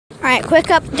Alright,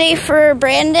 quick update for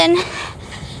Brandon.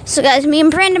 So guys, me and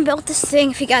Brandon built this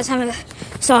thing. If you guys haven't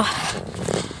saw,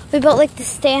 we built like this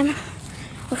stand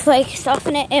with like stuff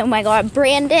in it. Oh my god,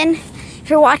 Brandon, if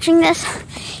you're watching this,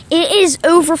 it is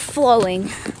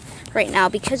overflowing right now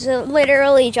because it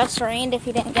literally just rained. If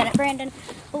you didn't get it, Brandon,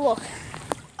 but look.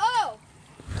 Oh,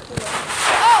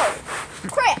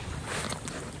 crap!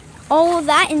 All of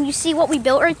that, and you see what we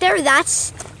built right there?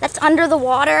 That's under the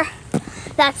water.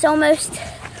 That's almost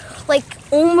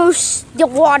the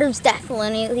water's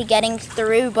definitely getting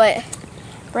through, but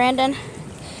Brandon,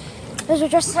 those are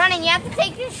just running. You have to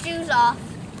take your shoes off.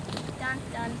 Dun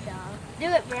dun dun. Do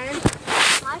it, Brandon.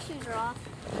 My shoes are off.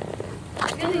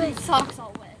 Do it. Socks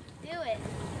all wet. Do it.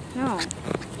 No.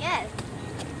 Yes.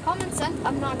 Common sense.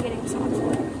 I'm not getting socks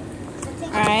wet.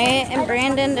 Alright, and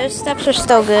Brandon, those steps are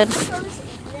still good.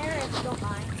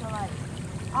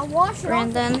 I'll wash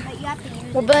Brandon,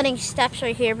 we're building steps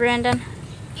right here, Brandon.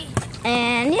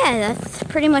 And yeah, that's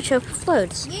pretty much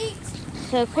overflowed.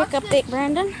 So quick update,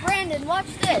 Brandon. Brandon, watch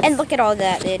this. And look at all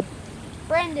that, dude.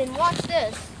 Brandon, watch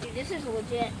this. Dude, this is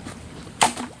legit.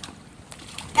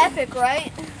 Epic,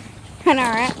 right?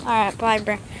 Alright,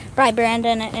 bye,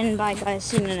 Brandon, and bye, guys.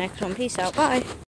 See you in the next one. Peace out. Bye.